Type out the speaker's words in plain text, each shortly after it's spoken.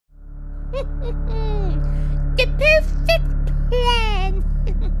The perfect plan.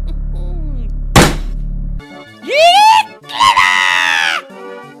 Yeah, Clever!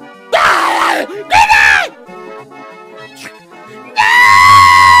 Clever! No!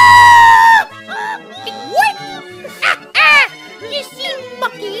 What? You see,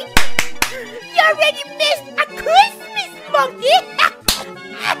 Mokey? You already missed a Christmas, Mokey!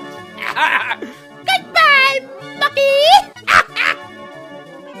 Goodbye, Mokey!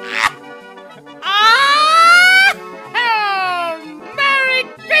 Merry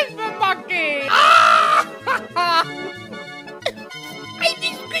Christmas, Mokey!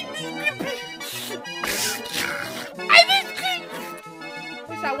 I miss Christmas!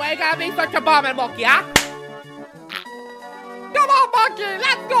 So why you gotta be such a bummer, Mokey, huh? Come on, Mokey,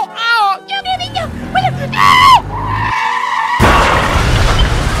 let's go out! You give me you!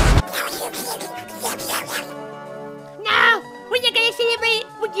 Now, when you gonna celebrate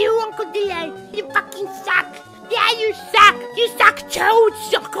with you, Uncle Dylan? You fucking suck! Yeah, you suck! You suck too,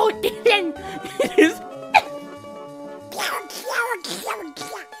 Uncle Dylan!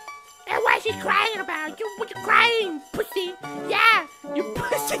 And what's she crying about? What you crying, pussy? Yeah, you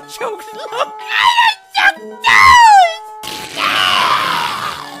pussy jokes look. I don't suck toes!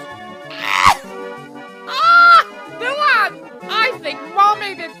 Dylan! I think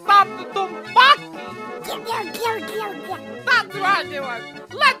Mommy did something to Mokey! That's right, Dylan!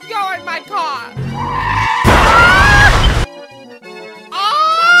 Let's go in my car! Oh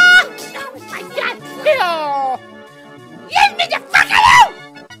my God! Pelo! Leave me the fuck alone!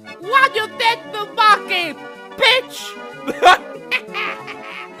 What you did to Mokey, bitch!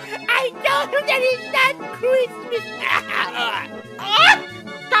 I told you that it's not Christmas!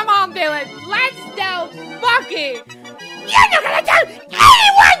 Come on, Dylan! Let's tell Mokey! You're not gonna tell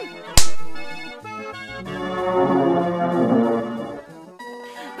anyone!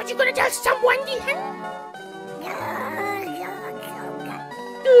 But you gonna tell someone, Dylan?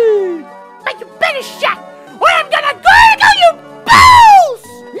 But you better shut, or I'm gonna gargle you balls!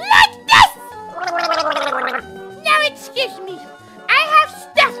 Like this! Now excuse me, I have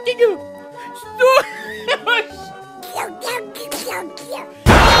stuff to do.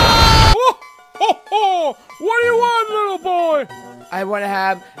 What do you want, little boy? I want to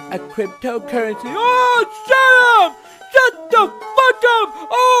have a cryptocurrency. Oh, shut up! Shut the fuck up!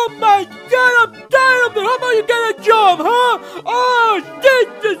 Oh my God, I'm tired of it! How about you get a job, huh? Oh,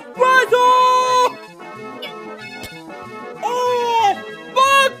 Jesus Christ! Oh,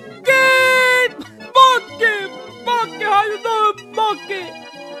 Mokey! Mokey! Mokey, how you doing, Mokey?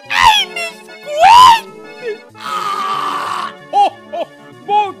 I miss Gwen!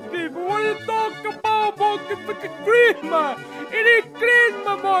 Mokey, but what are you talking about, Mokey? Fucking Christmas! It is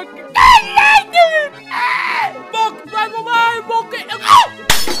Christmas, Mokey! Don't lie to him! Mokey, drive away, Mokey!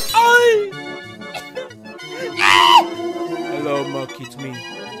 Hello, Mokey, it's me,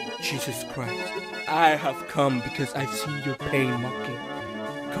 Jesus Christ. I have come because I've seen your pain, Mokey.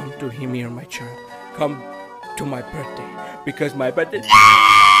 Come to hear me, my child. Come to my birthday, because my birthday...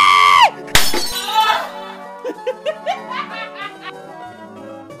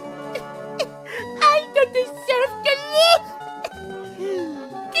 I don't deserve to live!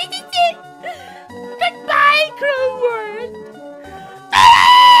 This is it! Goodbye, cruel world!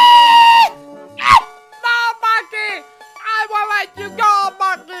 No, Mokey! I won't let you go,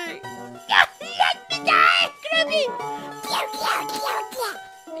 Mokey! Let me die, Krabby!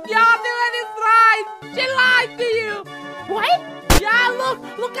 Yeah, Dylan is right! She lied to you! What? Yeah,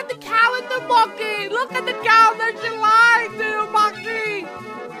 look at the calendar, Mokey! Look at the calendar, she lied to you, Mokey!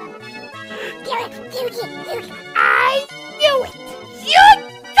 I knew it! You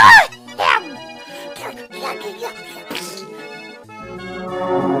told him!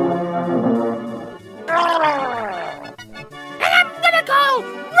 And I'm gonna go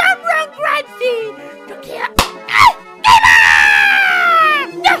run, Grancy! To kill...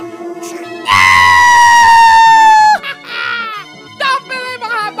 Don't believe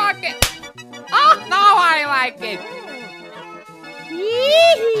her, Mokey! Oh, now I like it!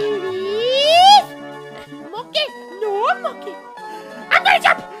 Mokey, no, Mokey. I'm gonna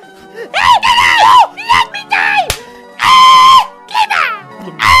jump! Hey, no! Let me die! Clever!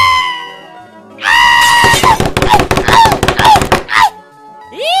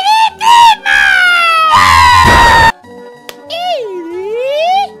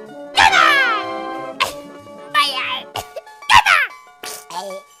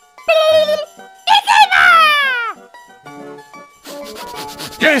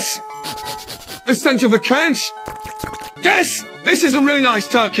 Yes! The stench of a cash! Yes! This is a really nice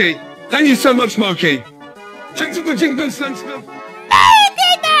turkey! Thank you so much, Mokey! Jingle, jingle, stench of... Merry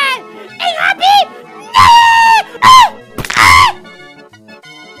Christmas!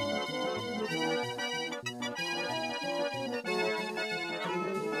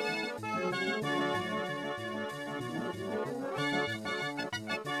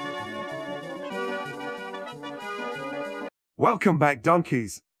 Welcome back,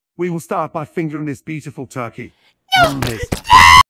 donkeys. We will start by fingering this beautiful turkey. No! This.